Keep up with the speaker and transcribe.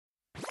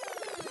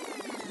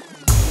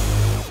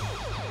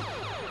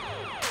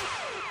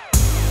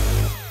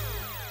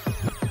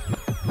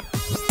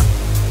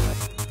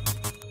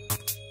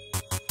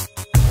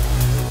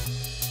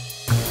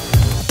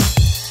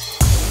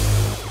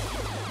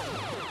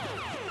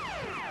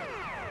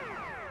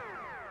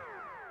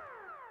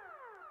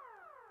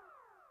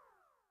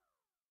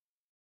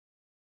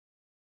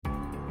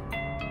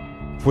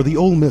For the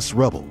Ole Miss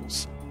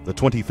Rebels, the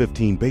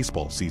 2015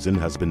 baseball season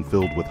has been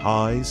filled with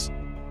highs.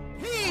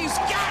 He's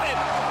got it!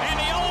 And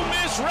the Ole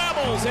Miss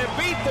Rebels have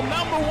beat the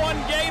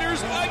 #1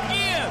 Gators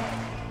again!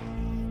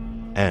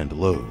 And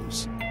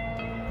lows.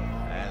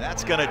 And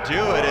that's going to do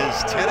it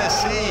as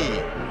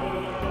Tennessee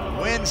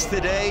wins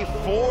today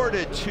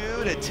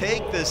 4-2 to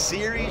take the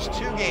series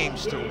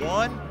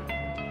 2-1.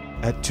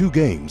 At 2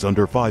 games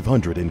under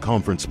 500 in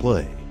conference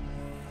play,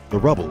 the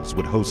Rebels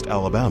would host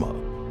Alabama,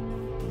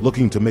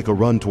 looking to make a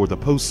run toward the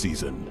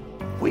postseason.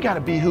 We got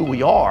to be who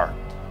we are.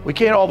 We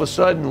can't all of a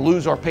sudden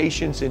lose our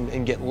patience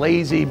and get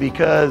lazy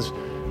because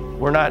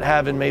we're not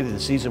having maybe the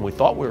season we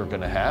thought we were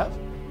going to have.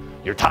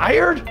 You're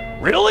tired?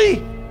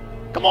 Really?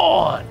 Come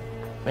on.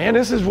 Man,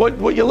 this is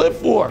what you live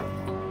for.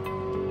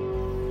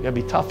 You got to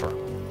be tougher.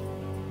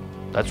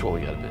 That's what we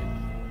got to be.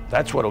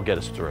 That's what will get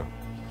us through.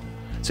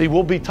 See,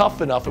 we'll be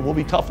tough enough and we'll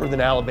be tougher than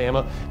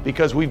Alabama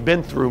because we've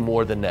been through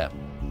more than them.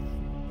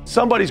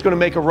 Somebody's going to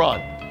make a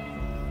run.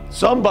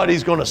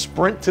 Somebody's going to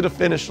sprint to the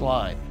finish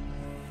line.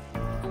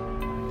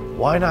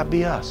 Why not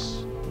be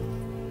us?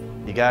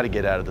 You got to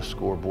get out of the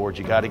scoreboard.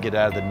 You got to get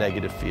out of the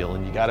negative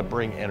feeling. You got to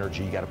bring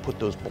energy. You got to put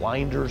those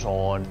blinders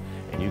on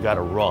and you got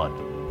to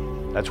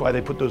run. That's why they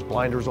put those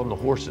blinders on the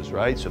horses,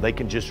 right? So they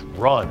can just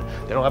run.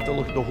 They don't have to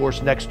look at the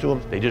horse next to them.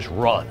 They just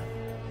run.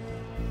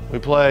 We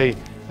play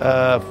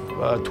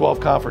 12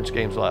 conference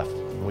games left.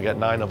 And we got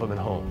 9 of them at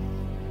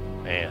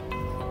home. Man,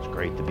 it's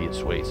great to be at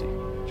Swayze.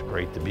 It's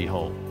great to be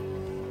home.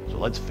 So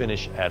let's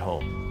finish at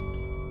home.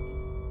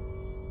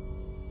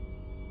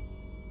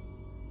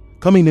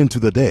 Coming into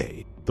the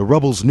day, the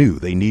Rebels knew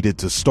they needed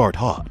to start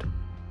hot.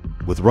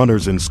 With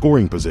runners in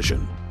scoring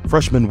position,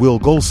 freshman Will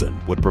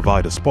Golson would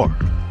provide a spark.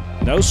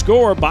 No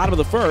score, bottom of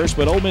the first,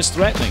 but Ole Miss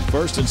threatening.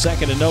 First and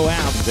second and no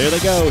out. There they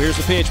go. Here's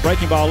the pitch.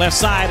 Breaking ball left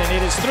side, and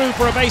it is through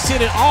for a base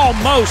hit. It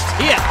almost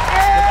hit.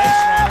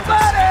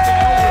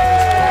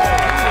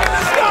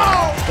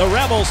 The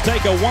Rebels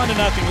take a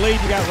 1-0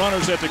 lead. You got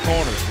runners at the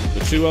corners. The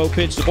 2-0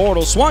 pitch to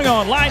Bortles. Swung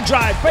on, line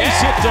drive, base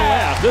hit to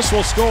left. This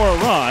will score a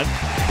run.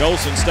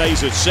 Golson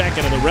stays at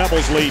second, and the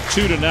Rebels lead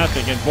 2-0.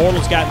 And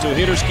Bortles got into a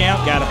hitter's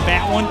count, got a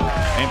fat one,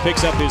 and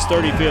picks up his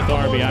 35th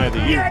RBI of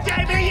the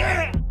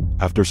year.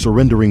 After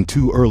surrendering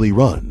 2 early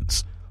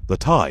runs, the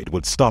Tide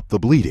would stop the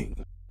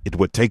bleeding. It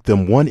would take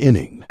them 1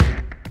 inning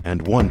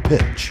and 1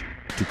 pitch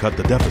to cut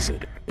the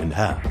deficit in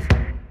half.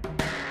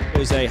 It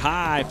was a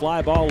high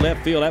fly ball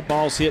left field. That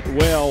ball's hit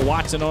well.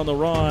 Watson on the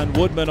run,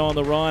 Woodman on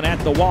the run, at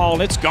the wall,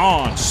 and it's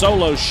gone.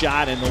 Solo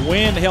shot, and the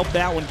wind helped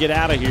that one get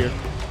out of here.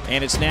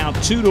 And it's now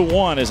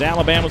 2-1 as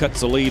Alabama cuts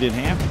the lead in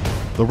half.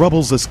 The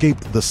Rebels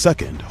escaped the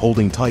second,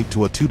 holding tight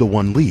to a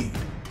 2-1 lead.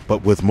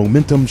 But with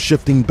momentum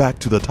shifting back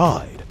to the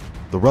Tide,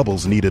 the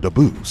Rebels needed a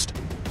boost.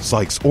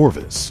 Sykes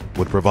Orvis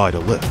would provide a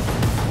lift.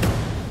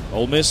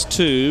 Ole Miss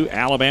 2,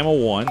 Alabama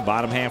 1.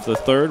 Bottom half of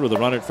the third with a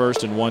run at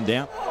first and 1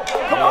 down.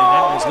 And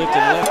that one's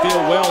lifted to left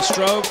field, well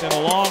stroked, and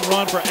a long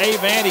run for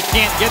Avant. He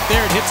can't get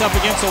there. It hits up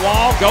against the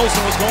wall.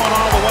 Golson was going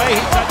all the way.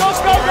 He touches the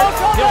score.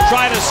 He'll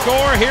try to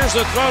score. Here's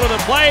the throw to the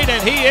plate,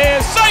 and he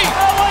is safe.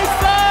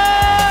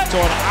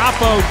 So an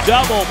oppo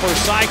double for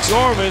Sykes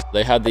Orvis.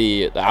 They had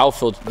the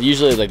outfield.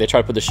 Usually, like, they try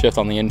to put the shift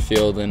on the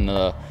infield, and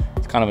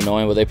it's kind of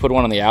annoying, but they put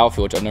one on the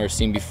outfield, which I've never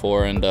seen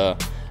before, and I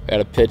had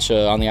a pitch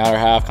on the outer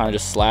half, kind of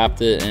just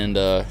slapped it, and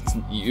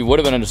it would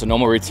have been just a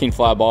normal routine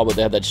fly ball, but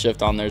they had that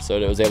shift on there, so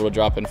it was able to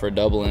drop in for a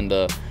double, and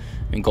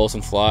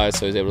Golson flies,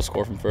 so he was able to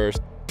score from first.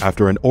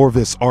 After an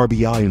Orvis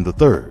RBI in the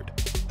third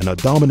and a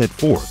dominant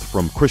fourth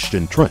from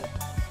Christian Trent,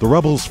 the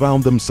Rebels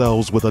found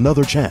themselves with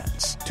another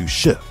chance to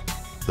shift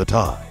the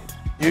tide.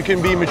 You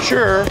can be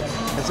mature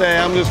and say,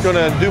 I'm just going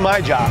to do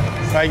my job.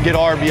 I can get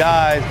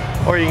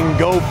RBIs, or you can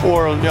go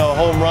for a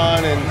home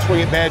run and swing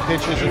at bad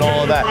pitches and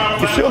all of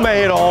that. You still may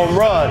hit a home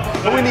run,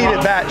 but we need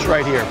at-bats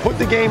right here. Put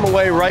the game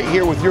away right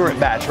here with your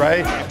at-bats,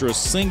 right? After a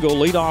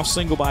leadoff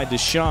single by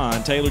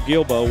Deshaun, Taylor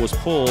Gilbo was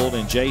pulled,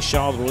 and Jay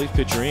Shaw, the relief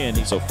pitcher, in.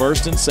 So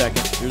first and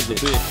second, here's the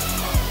pitch.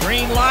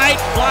 Green light,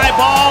 fly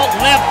ball,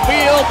 left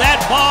field.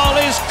 That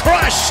ball is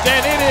crushed,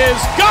 and it is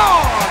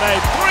gone. A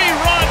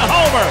 3-run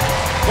homer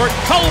for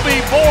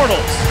Kobe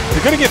Bortles.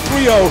 You're going to get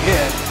 3-0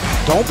 hit.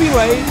 Don't be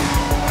late.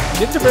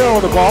 Get the barrel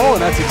of the ball,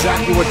 and that's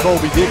exactly what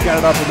Kobe did. Got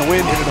it up in the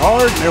wind, hit it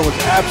hard, and there was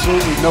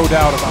absolutely no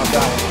doubt about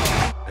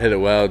that one. Hit it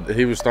well.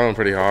 He was throwing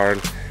pretty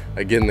hard.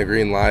 Getting the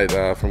green light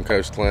from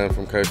Coach Clint,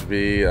 from Coach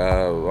B,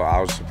 I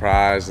was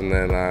surprised, and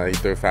then he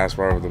threw a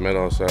fastball over the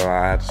middle, so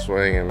I had to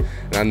swing, and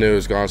I knew it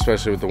was gone,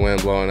 especially with the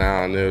wind blowing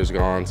out. I knew it was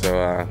gone,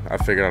 so I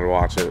figured I'd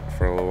watch it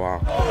for a little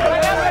while.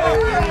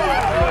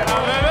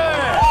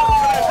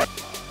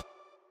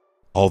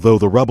 Although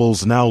the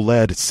Rebels now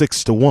led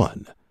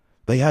 6-1,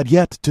 they had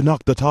yet to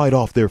knock the Tide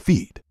off their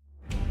feet.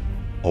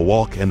 A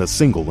walk and a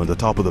single in the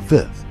top of the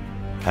fifth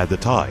had the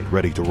Tide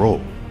ready to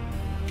roll.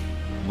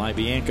 Mike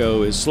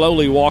Bianco is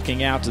slowly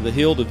walking out to the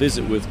hill to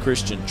visit with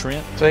Christian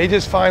Trent. So he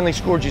just finally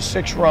scored you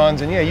 6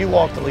 runs, and yeah, you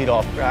walked the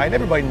leadoff guy, and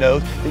everybody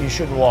knows that you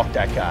shouldn't walk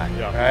that guy,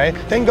 all right?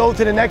 Then go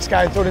to the next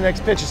guy and throw the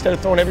next pitch instead of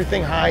throwing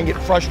everything high and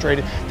getting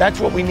frustrated. That's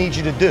what we need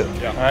you to do,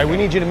 all right? We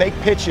need you to make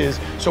pitches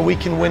so we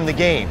can win the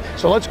game.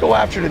 So let's go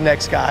after the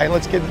next guy, and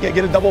let's get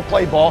a double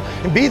play ball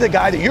and be the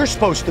guy that you're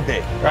supposed to be,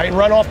 right? And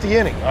run off the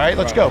inning, all right?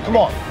 Let's go, come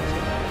on.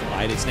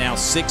 Right, it's now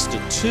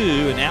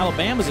 6-2, and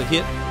Alabama's a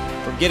hit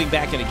from getting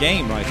back in a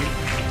game right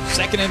here.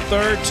 Second and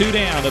third, 2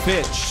 down, the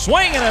pitch.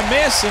 Swing and a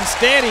miss.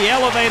 Instead, he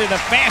elevated a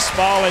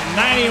fastball at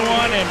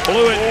 91 and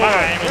blew it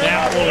by him, and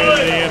out will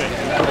end the inning.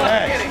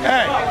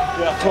 Hey,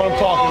 that's what I'm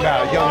talking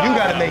about. Yo, you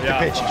got to make the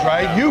pitches,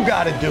 right? You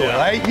got to do it,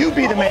 right? You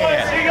be the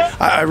man.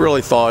 I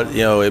really thought,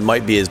 it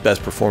might be his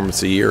best performance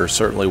of the year,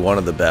 certainly one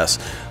of the best.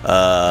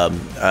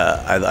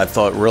 I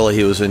thought really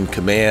he was in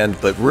command,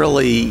 but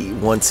really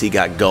once he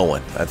got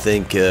going, I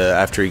think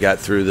after he got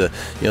through the,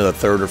 the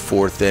 3rd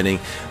or 4th inning,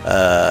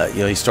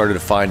 he started to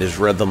find his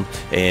rhythm,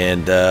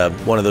 and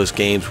one of those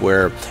games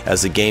where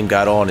as the game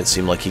got on, it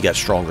seemed like he got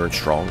stronger and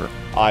stronger.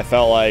 I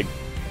felt like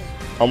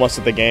almost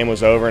that the game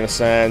was over in a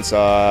sense.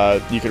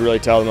 You could really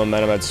tell the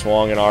momentum had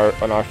swung in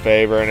our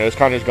favor, and it was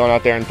kind of just going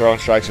out there and throwing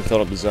strikes and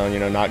filling up the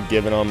zone, not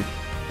giving them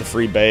the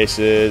free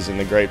bases and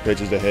the great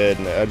pitches to hit,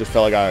 and I just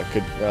felt like I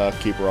could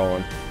keep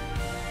rolling.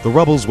 The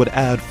Rebels would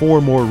add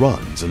 4 more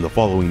runs in the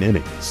following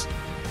innings.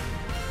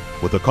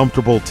 With a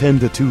comfortable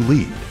 10-2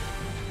 lead,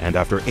 and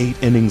after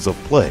 8 innings of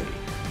play,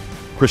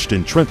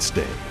 Christian Trent's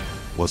day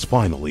was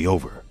finally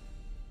over.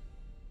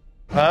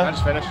 Huh? I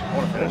just finished. I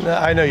want to finish.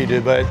 I know you do,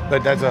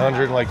 but that's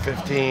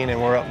 115,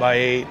 and we're up by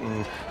 8,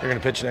 and you're going to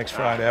pitch next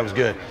Friday. That was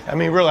good. I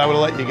mean, really, I would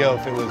have let you go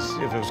if it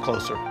was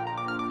closer.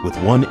 With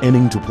 1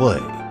 inning to play,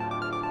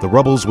 the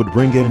Rebels would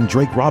bring in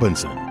Drake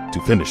Robinson to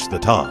finish the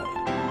tie.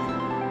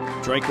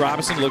 Drake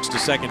Robinson looks to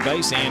second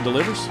base and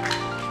delivers.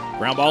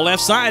 Ground ball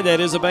left side, that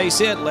is a base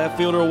hit. Left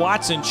fielder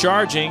Watson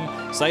charging.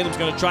 Salem's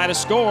going to try to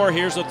score.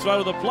 Here's the throw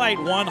to the plate.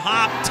 1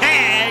 hop,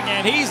 tag,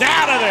 and he's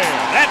out of there.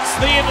 That's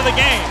the end of the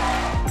game.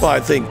 Well, I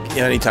think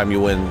anytime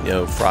you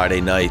win,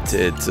 Friday night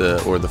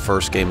or the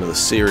first game of the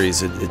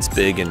series, it's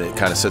big, and it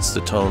kind of sets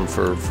the tone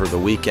for the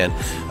weekend.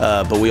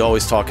 But we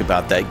always talk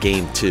about that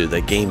game 2.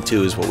 That game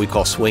 2 is what we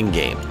call swing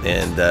game,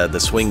 and the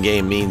swing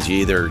game means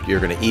you're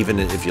going to even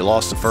it. If you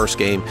lost the first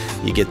game,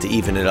 you get to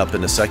even it up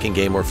in the second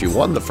game, or if you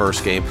won the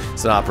first game,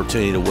 it's an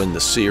opportunity to win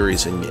the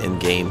series in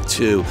game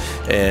 2.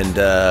 And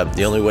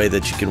the only way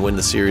that you can win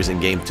the series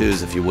in game 2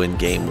 is if you win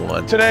game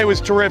 1. Today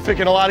was terrific,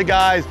 and a lot of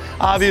guys,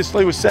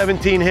 obviously, with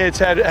 17 hits,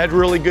 had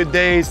really good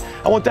days.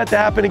 I want that to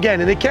happen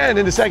again, and it can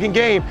in the second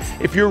game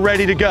if you're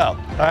ready to go.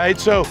 All right,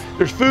 so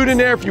there's food in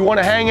there. If you want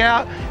to hang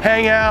out.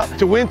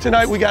 To win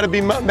tonight, we got to be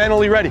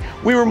mentally ready.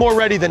 We were more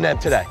ready than them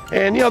today,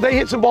 and they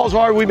hit some balls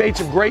hard. We made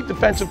some great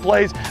defensive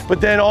plays,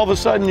 but then all of a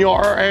sudden,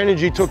 our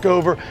energy took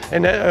over,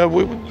 and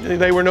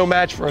they were no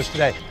match for us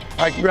today.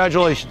 All right,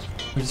 congratulations.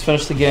 We just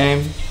finished the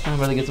game. I'm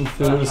going to get some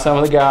food with some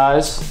of the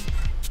guys.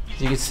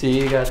 As you can see,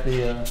 you got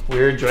the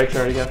weird Drake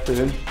already got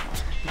food.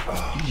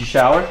 Did you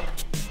shower?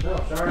 No,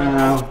 sorry.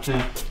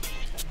 Yeah.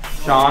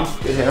 Sean,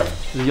 good hair.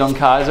 This is young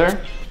Kaiser.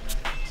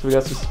 So we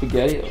got some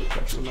spaghetti.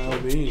 Some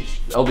LBs.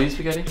 LB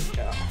spaghetti?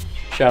 Yeah.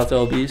 Shout out to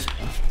LBs.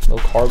 A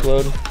little carb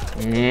load.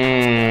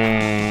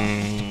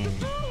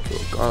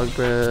 Little garlic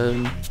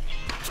bread.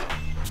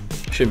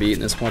 Shouldn't be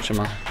eating this much of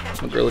my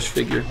girlish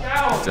figure.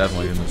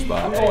 Definitely in the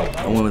spot.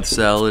 I went with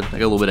salad. I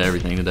got a little bit of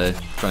everything today.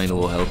 Trying to eat a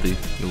little healthy,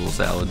 eat a little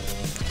salad.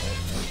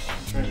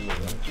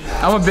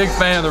 I'm a big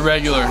fan of the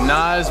regular.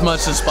 Not as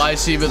much the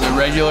spicy, but the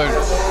regular.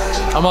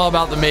 I'm all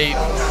about the meat.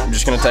 I'm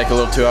just gonna take a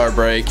little 2-hour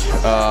break.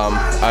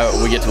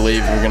 We get to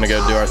leave. We're gonna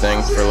go do our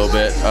thing for a little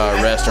bit,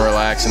 rest and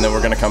relax, and then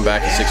we're gonna come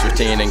back at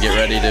 6:15 and get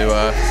ready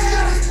to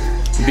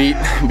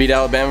beat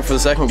Alabama for the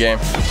second game.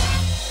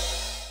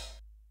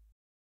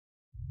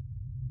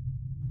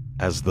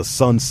 As the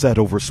sun set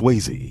over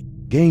Swayze,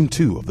 Game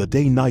 2 of the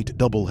day-night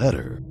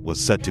doubleheader was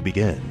set to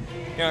begin.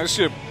 Yeah, this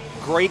is a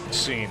great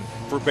scene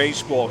for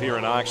baseball here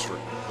in Oxford,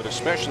 but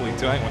especially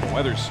tonight when the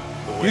weather's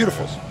the way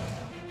beautiful.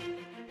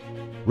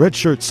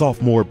 Redshirt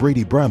sophomore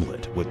Brady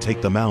Bramlett would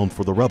take the mound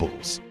for the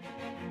Rebels.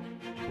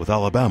 With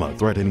Alabama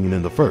threatening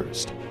in the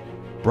first,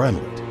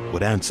 Bramlett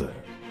would answer.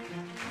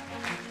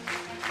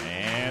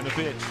 And the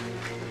pitch.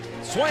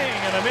 Swing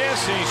and a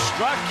miss. He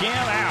struck him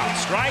out.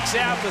 Strikes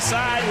out the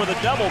side with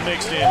a double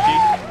mixed in.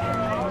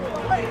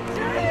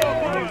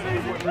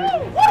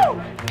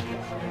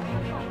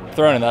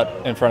 Throwing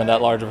that in front of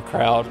that large of a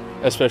crowd,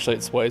 especially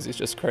at Swayze, is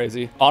just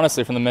crazy.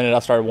 Honestly, from the minute I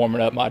started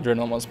warming up, my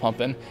adrenaline was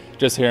pumping.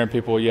 Just hearing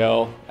people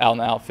yell out in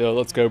the outfield,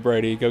 "Let's go,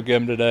 Brady, go get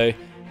him today."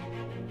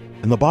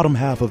 In the bottom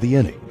half of the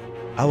inning,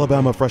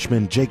 Alabama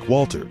freshman Jake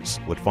Walters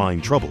would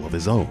find trouble of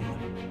his own.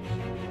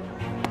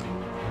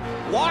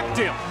 Walked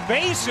him.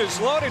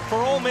 Bases loaded for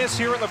Ole Miss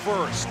here in the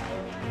first.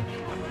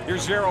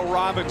 Here's Zero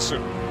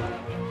Robinson.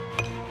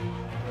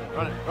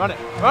 Run it, run it,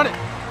 run it.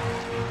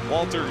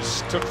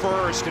 Walters to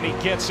first, and he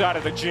gets out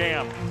of the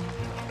jam.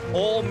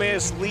 Ole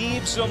Miss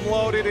leaves him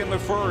loaded in the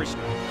first.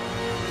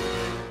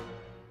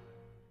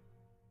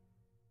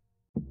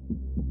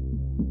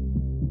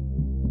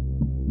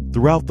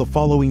 Throughout the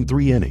following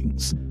 3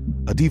 innings,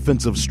 a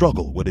defensive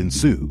struggle would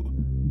ensue,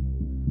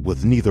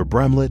 with neither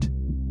Bramlett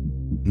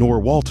nor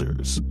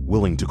Walters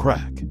willing to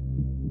crack.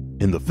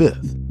 In the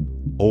 5th,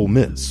 Ole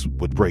Miss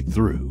would break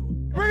through.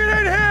 Bring it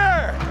in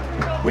here!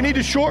 We need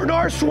to shorten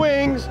our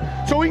swings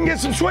so we can get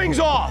some swings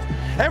off.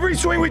 Every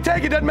swing we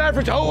take, it doesn't matter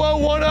if it's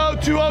 0-0,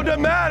 1-0, 2-0,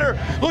 doesn't matter.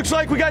 Looks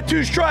like we got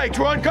 2 strikes,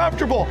 we're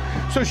uncomfortable.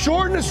 So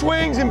shorten the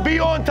swings and be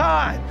on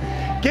time.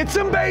 Get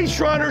some base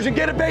runners and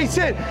get a base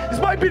hit.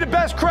 This might be the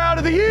best crowd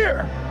of the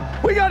year.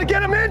 We got to get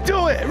them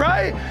into it,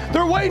 right?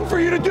 They're waiting for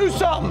you to do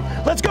something.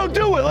 Let's go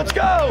do it, let's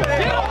go.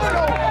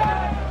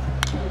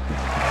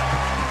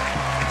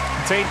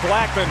 Tate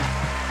Blackman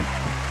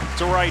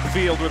to right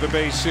field with a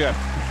base hit.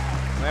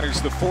 That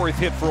is the 4th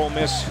hit for Ole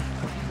Miss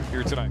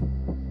here tonight.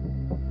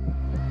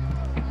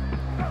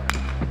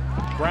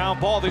 Ground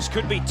ball, this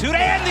could be 2 to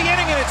end the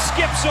inning, and it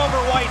skips over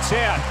White's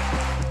head.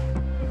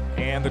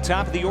 And the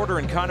top of the order,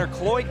 and Connor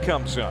Cloyd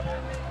comes up.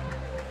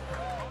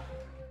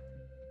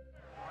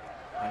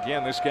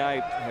 Again, this guy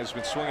has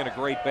been swinging a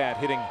great bat,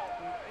 hitting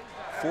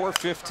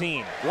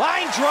 .415.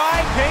 Line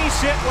drive,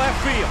 base hit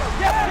left field.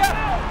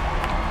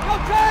 Go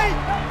Tate!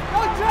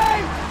 Go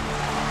Tate!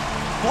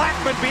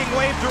 Blackman being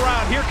waved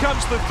around. Here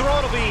comes the throw.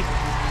 It'll be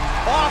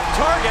off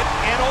target,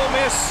 and Ole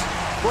Miss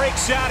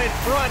breaks out in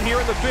front here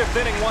in the 5th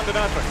inning,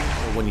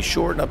 1-0. When you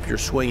shorten up your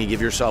swing, you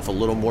give yourself a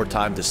little more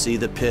time to see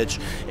the pitch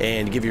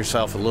and give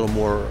yourself a little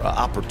more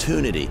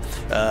opportunity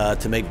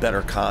to make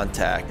better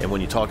contact. And when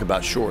you talk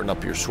about shorten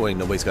up your swing,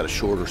 nobody's got a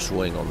shorter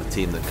swing on the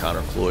team than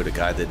Connor Cloyd, a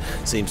guy that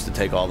seems to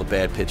take all the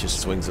bad pitches,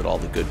 swings at all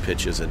the good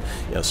pitches, and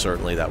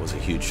certainly that was a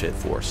huge hit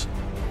for us.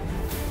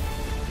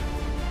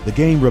 The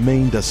game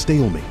remained a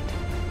stalemate,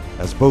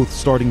 as both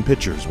starting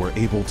pitchers were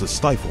able to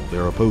stifle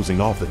their opposing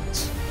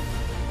offense.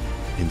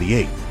 In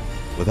the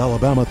 8th, with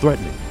Alabama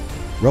threatening,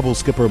 Rebel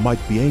skipper Mike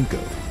Bianco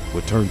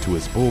would turn to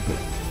his bullpen.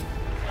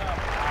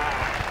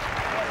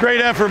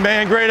 Great effort,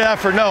 man, great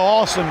effort. No,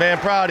 awesome, man,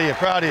 proud of you,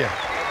 proud of you.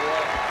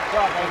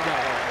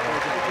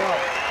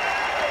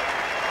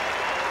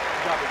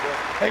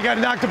 Hey, got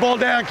to knock the ball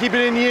down, keep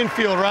it in the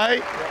infield,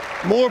 right?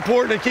 More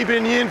important to keep it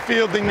in the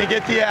infield than to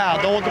get the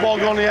out. Don't want the ball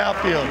going to the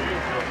outfield.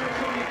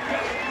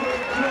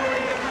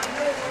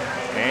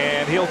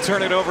 And he'll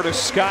turn it over to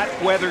Scott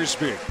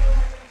Weathersby.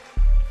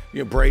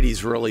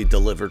 Brady's really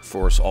delivered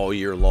for us all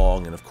year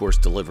long, and of course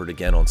delivered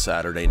again on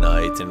Saturday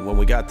night. And when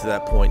we got to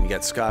that point and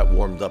got Scott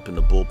warmed up in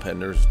the bullpen,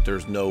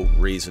 there's no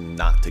reason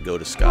not to go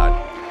to Scott.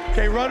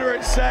 Okay, runner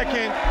at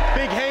second.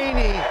 Big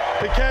Haney,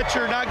 the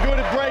catcher, not good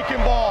at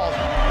breaking balls,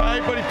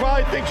 right? But he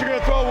probably thinks you're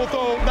going to throw. We'll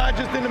throw not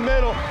just in the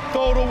middle,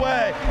 throw it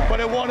away. But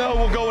at 1-0,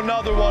 we'll go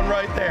another one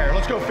right there.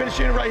 Let's go finish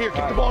it right here.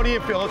 Kick the ball in the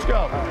infield. Let's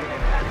go.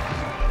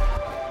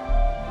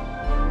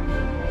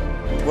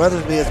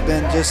 Weathersby has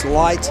been just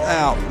lights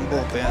out from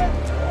bullpen.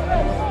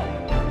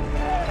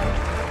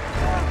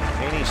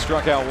 Haney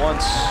struck out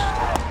once.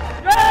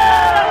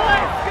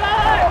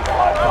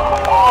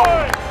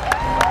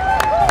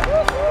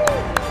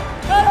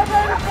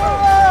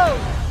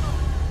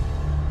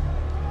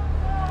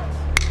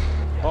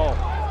 Oh,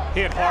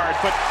 hit hard,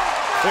 but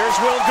there's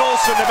Will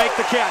Golson to make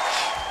the catch.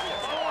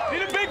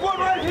 Need a big one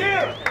right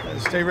here.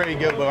 Stay ready to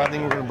go, but I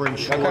think we're going to bring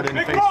short in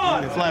face.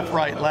 It's left,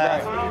 right,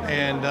 left.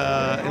 And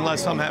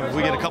unless something happens,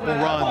 we get a couple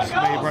runs,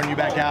 maybe run you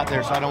back out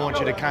there. So I don't want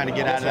you to kind of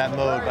get out of that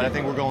mode. But I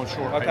think we're going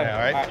short right now,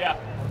 all right? Yeah.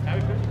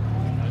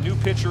 A new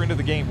pitcher into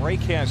the game, Ray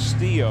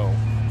Castillo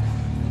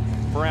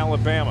for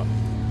Alabama.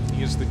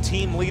 He is the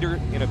team leader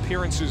in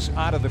appearances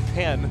out of the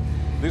pen.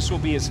 This will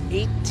be his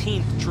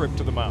 18th trip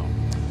to the mound.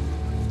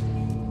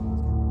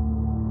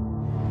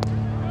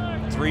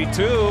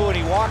 3-2, and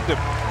he walked him.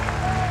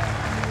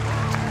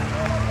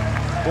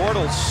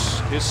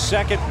 Bortles, his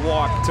 2nd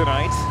walk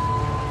tonight.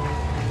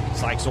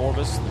 Sykes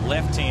Orvis,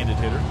 left-handed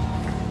hitter.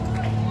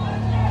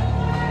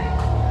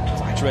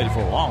 Sykes ready for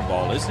a long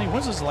ball, isn't he?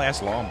 When's his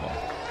last long ball?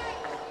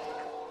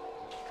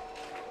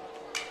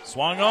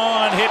 Swung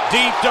on, hit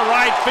deep to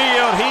right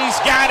field. He's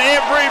got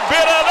every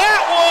bit of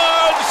that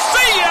one.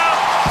 See ya!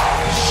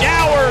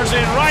 Showers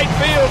in right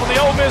field for the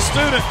Ole Miss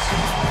students.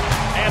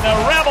 And the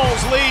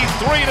Rebels lead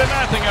 3-0.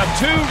 A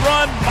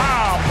 2-run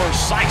bomb for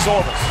Sykes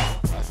Orvis.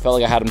 I felt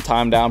like I had him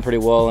timed down pretty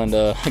well, and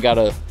I got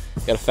a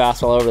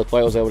fastball over the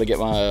plate. Was able to get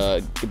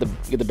my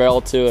get the barrel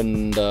to,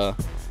 and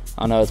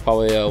I know it's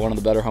probably one of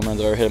the better home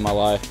runs I've ever hit in my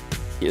life.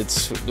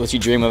 It's what you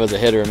dream of as a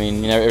hitter. I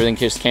mean, everything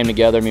just came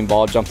together. I mean,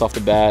 ball jumped off the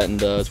bat, and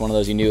it's one of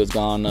those you knew it was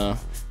gone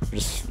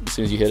just as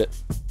soon as you hit it.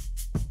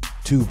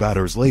 2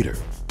 batters later,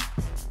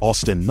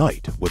 Austin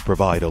Knight would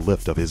provide a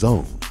lift of his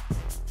own.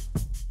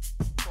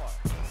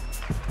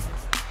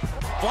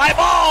 Fly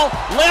ball,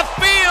 left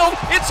field,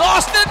 it's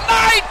Austin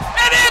Knight,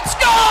 and it's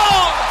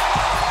gone!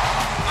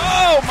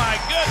 Oh my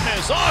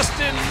goodness,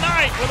 Austin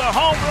Knight with a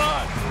home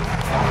run.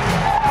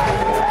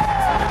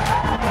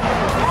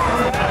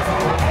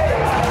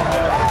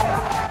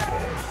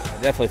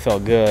 It definitely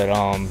felt good.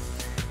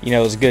 It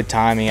was good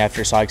timing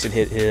after Sykes had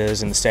hit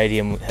his and the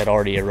stadium had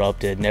already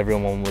erupted and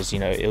everyone was,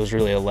 it was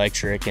really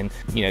electric and,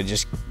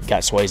 just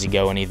got Swayze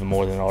going even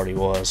more than it already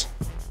was.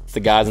 the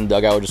guys in the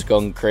dugout were just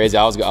going crazy.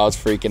 I was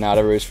freaking out.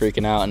 Everybody was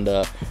freaking out, and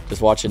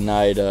just watching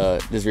Knight,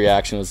 his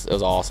reaction was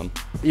awesome.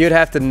 You'd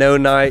have to know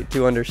Knight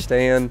to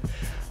understand.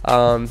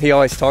 He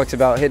always talks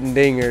about hitting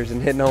dingers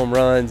and hitting home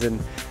runs,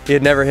 and he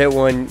had never hit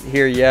one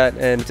here yet.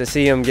 And to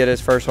see him get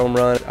his first home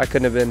run, I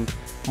couldn't have been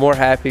more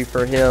happy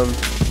for him.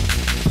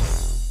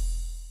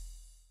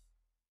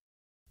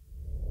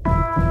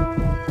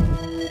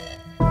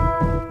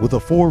 With a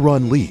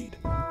 4-run lead,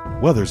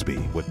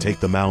 Weathersby would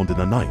take the mound in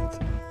the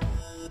 9th,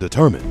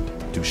 determined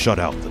to shut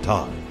out the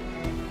tie.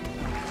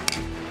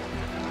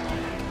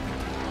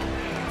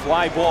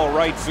 Fly ball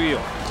right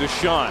field to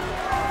Sean.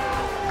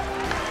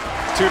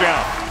 2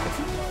 down.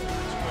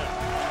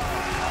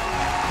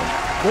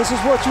 This is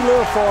what you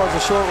live for as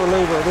a short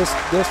reliever. This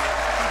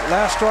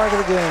last strike of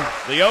the game.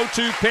 The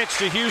 0-2 pitch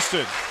to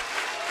Houston.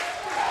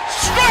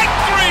 Strike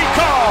 3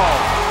 call.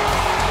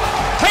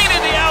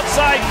 Painted the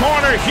outside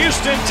corner.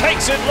 Houston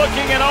takes it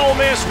looking, and Ole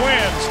Miss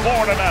wins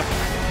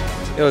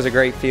 4-0. It was a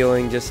great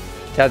feeling just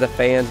to have the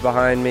fans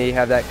behind me,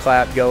 have that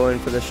clap going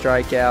for the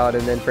strikeout,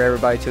 and then for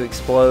everybody to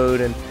explode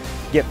and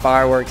get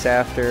fireworks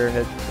after.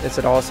 It's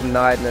an awesome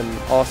night and an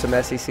awesome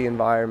SEC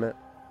environment.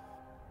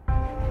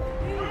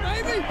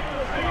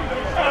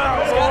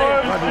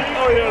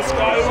 Oh, yeah,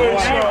 Scotty.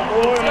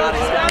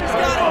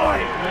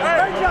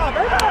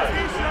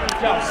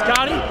 Great job,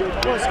 Scotty.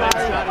 More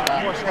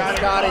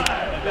Scotty.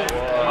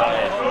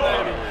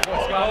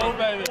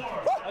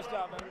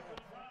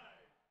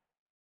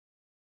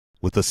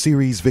 With the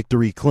series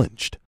victory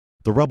clinched,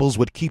 the Rebels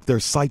would keep their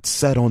sights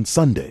set on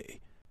Sunday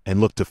and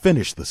look to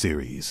finish the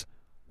series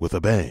with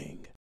a bang.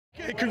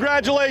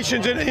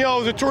 Congratulations, and it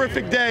was a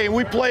terrific day.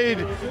 We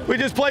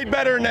just played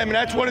better than them, and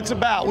that's what it's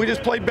about. We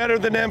just played better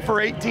than them for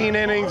 18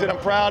 innings, and I'm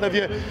proud of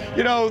you.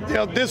 You know,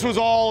 this was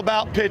all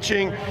about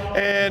pitching,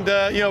 and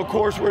of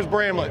course, where's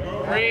Bramlett?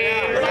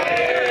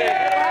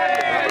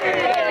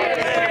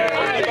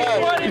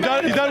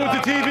 He's done with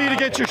the TV to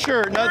get your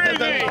shirt. And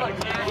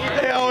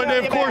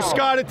then, of course,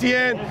 Scott at the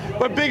end.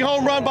 But big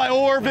home run by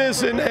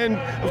Orvis, and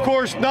of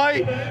course,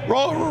 Knight.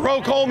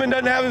 Ro Coleman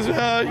doesn't have his,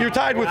 you're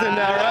tied with him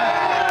now,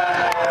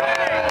 right?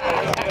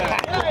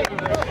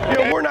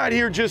 We're not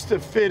here just to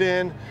fit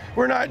in.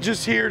 We're not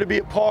just here to be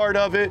a part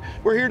of it.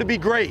 We're here to be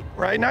great,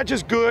 right? Not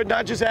just good,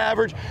 not just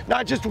average,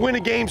 not just win a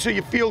game so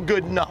you feel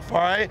good enough, all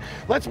right?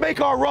 Let's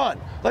make our run.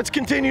 Let's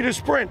continue to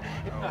sprint.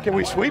 Can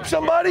we sweep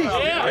somebody?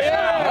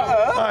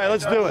 Yeah. All right,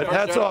 let's do it.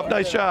 Hats off.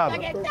 Nice job.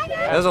 It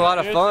was a lot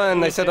of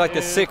fun. They said like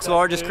the 6th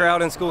largest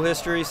crowd in school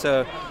history,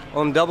 so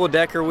on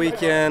double-decker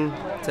weekend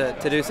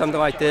to do something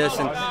like this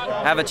and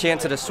have a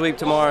chance at a sweep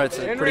tomorrow, it's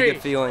a pretty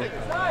good feeling.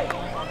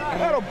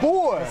 What a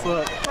boy!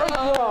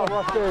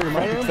 Right there,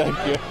 man. Thank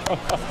you.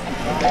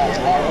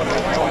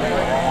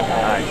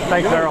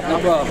 Thanks, Darryl. No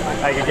problem.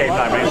 Hey, good game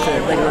time, man.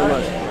 Thank you very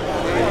much.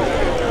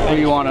 What do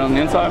you want on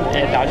the inside?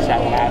 Yeah, I just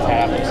have an ass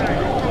hat.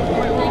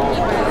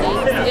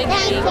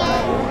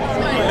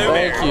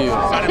 Thank you.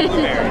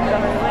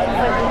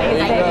 There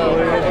you go.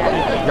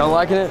 Y'all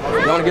liking it?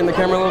 You want to get in the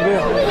camera a little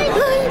bit?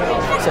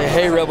 Say,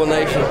 hey, Rebel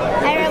Nation.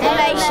 Hey, Rebel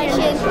Nation.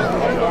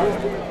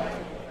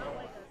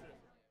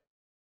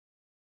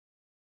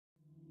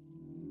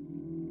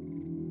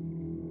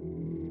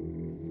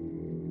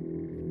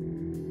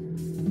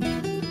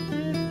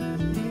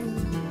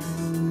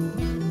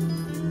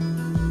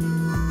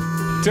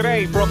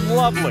 Today from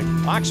lovely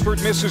Oxford,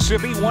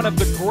 Mississippi, one of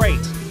the great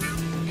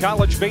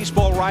college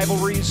baseball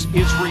rivalries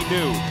is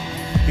renewed.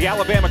 The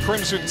Alabama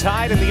Crimson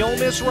Tide and the Ole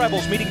Miss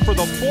Rebels meeting for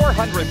the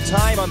 400th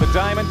time on the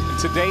diamond. And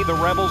today the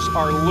Rebels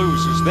are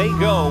loose as they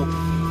go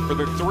for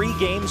their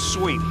 3-game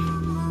sweep.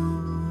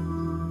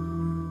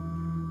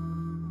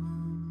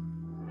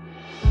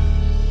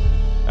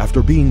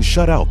 After being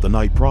shut out the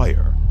night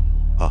prior,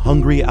 a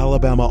hungry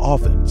Alabama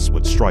offense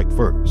would strike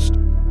first.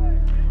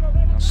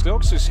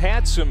 Stokes has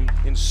had some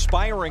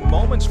inspiring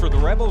moments for the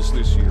Rebels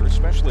this year,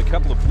 especially a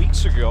couple of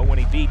weeks ago when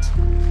he beat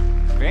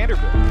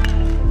Vanderbilt.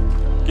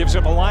 Gives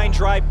up a line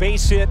drive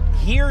base hit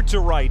here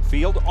to right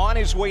field. On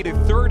his way to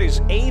third is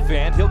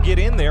Avant. He'll get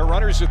in there.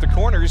 Runners at the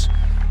corners,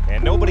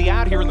 and nobody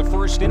out here in the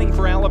first inning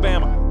for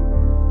Alabama.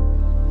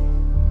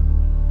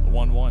 The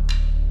 1-1.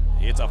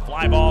 It's a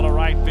fly ball to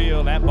right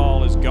field. That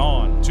ball is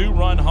gone.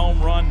 2-run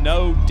home run,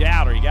 no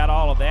doubter. He got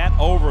all of that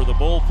over the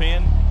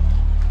bullpen.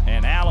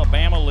 And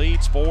Alabama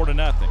leads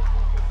 4-0.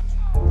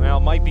 Well,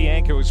 Mike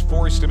Bianco is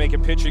forced to make a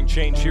pitching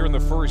change here in the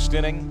first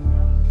inning.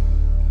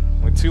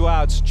 With 2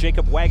 outs,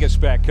 Jacob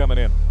Wagasback coming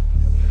in.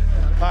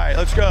 All right,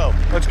 let's go.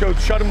 Let's go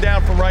shut him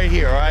down from right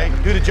here, all right?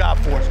 Do the job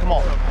for us. Come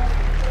on.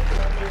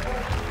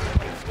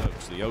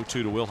 Stokes, the 0-2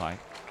 to Wilhite.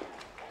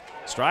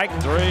 Strike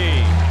 3.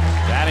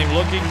 Got him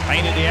looking,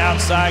 painted the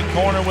outside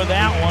corner with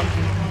that one.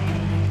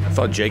 I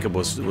thought Jacob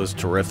was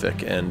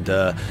terrific, and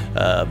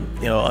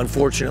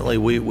unfortunately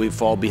we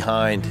fall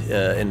behind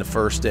in the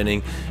first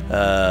inning.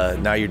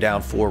 Now you're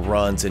down 4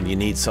 runs, and you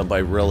need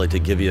somebody really to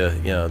give you,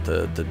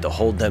 to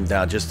hold them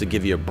down, just to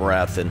give you a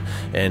breath.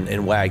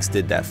 And Wags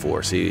did that for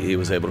us. He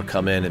was able to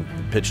come in and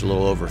pitch a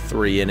little over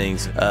 3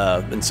 innings,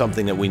 and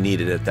something that we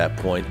needed at that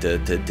point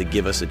to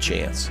give us a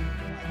chance.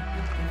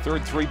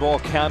 Third 3-ball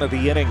count of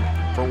the inning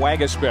for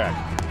Waguespack.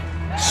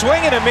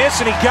 Swing and a miss,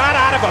 and he got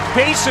out of a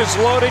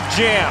bases-loaded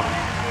jam.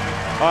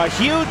 A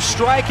huge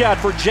strikeout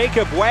for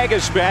Jacob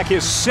Waguespack,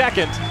 his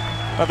second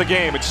of the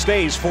game. It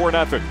stays 4-0.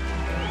 Let's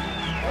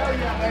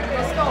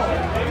go.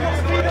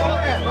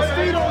 Let's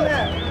feed on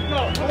that.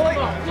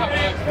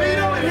 Feed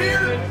on it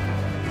here.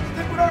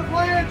 Stick with our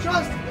plan.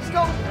 Trust it. Let's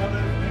go.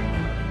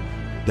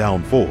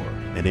 Down 4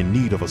 and in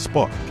need of a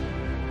spark,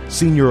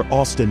 senior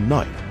Austin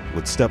Knight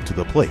would step to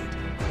the plate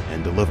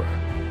and deliver.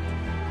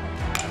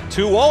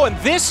 2-0, and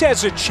this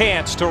has a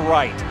chance to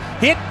right.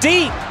 Hit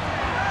deep.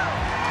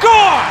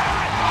 Gone!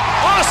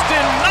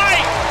 Austin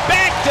Knight,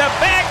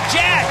 back-to-back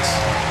jacks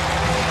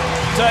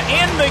to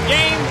end the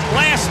game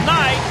last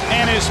night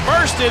and his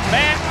first at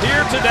bat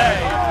here today.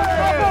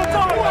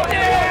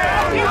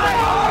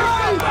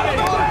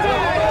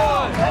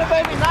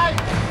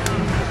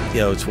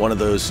 You know, it's one of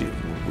those,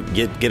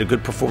 get a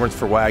good performance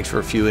for Wags for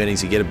a few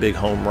innings, you get a big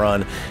home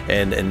run,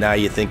 and now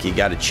you think you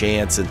got a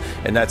chance, and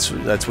that's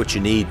what you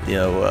need. You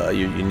know,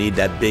 you need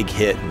that big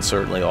hit, and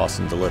certainly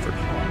Austin delivered.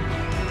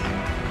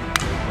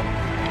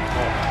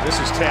 This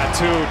is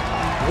tattooed.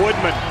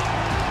 Woodman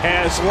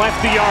has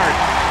left the yard.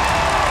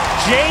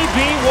 J.B.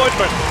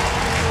 Woodman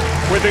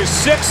with his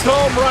 6th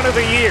home run of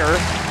the year,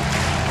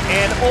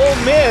 and Ole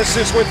Miss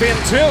is within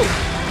 2.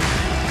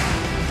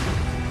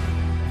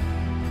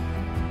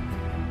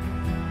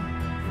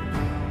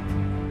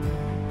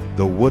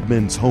 The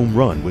Woodman's home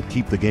run would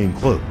keep the game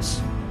close.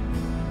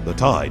 The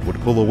Tide would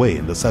pull away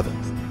in the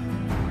 7th.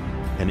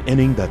 An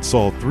inning that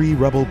saw 3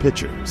 Rebel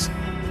pitchers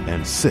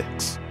and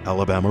 6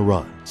 Alabama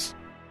runs.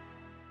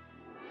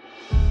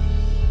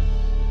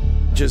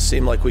 Just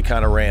seemed like we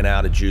kind of ran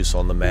out of juice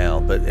on the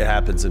mound, but it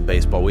happens in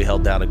baseball. We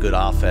held down a good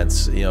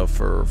offense, you know,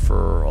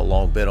 for a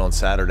long bit on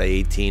Saturday,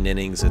 18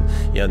 innings, and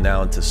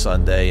now into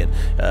Sunday, and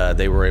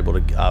they were able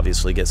to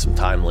obviously get some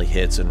timely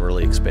hits and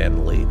really expand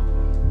the lead.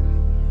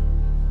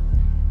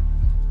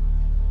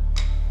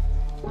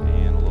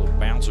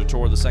 Bouncer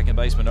toward the second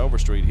baseman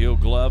Overstreet. He'll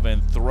glove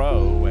and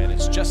throw, and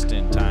it's just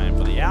in time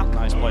for the out.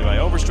 Nice play by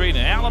Overstreet,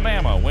 and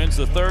Alabama wins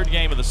the 3rd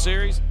game of the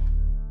series.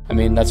 I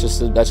mean, that's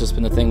just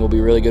been the thing. We'll be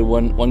really good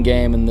one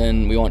game, and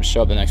then we won't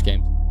show up the next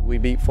game. We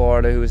beat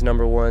Florida, who was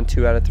 #1,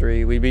 2 out of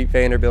 3. We beat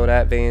Vanderbilt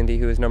at Vandy,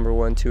 who was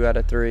 #1, 2 out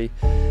of 3.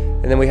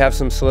 And then we have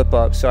some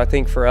slip-ups. So I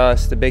think for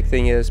us, the big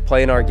thing is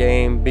playing our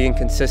game, being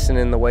consistent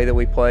in the way that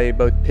we play,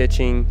 both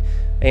pitching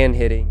and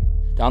hitting.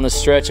 Down the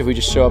stretch, if we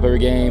just show up every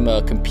game,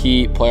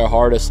 compete, play our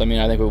hardest, I mean,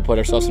 I think we'll put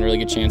ourselves in a really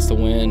good chance to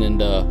win,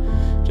 and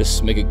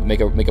just make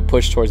a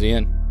push towards the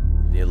end.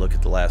 You look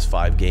at the last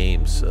 5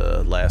 games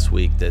last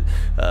week that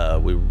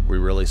we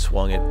really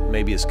swung it,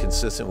 maybe as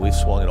consistent. We've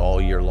swung it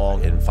all year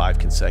long in 5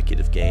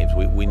 consecutive games.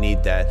 We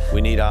need that.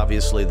 We need,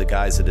 obviously, the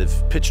guys that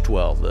have pitched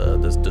well,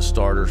 the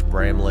starters,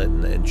 Bramlett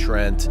and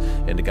Trent,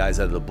 and the guys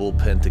out of the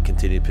bullpen to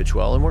continue to pitch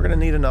well. And we're going to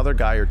need another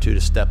guy or two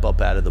to step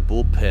up out of the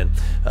bullpen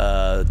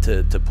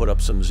to put up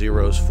some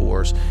zeros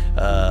for us.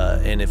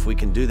 And if we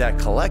can do that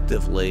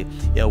collectively,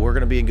 we're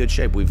going to be in good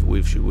shape.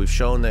 We've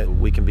shown that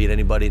we can beat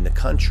anybody in the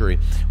country.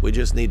 We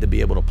just need to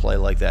be able to play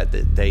like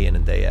that day in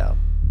and day out.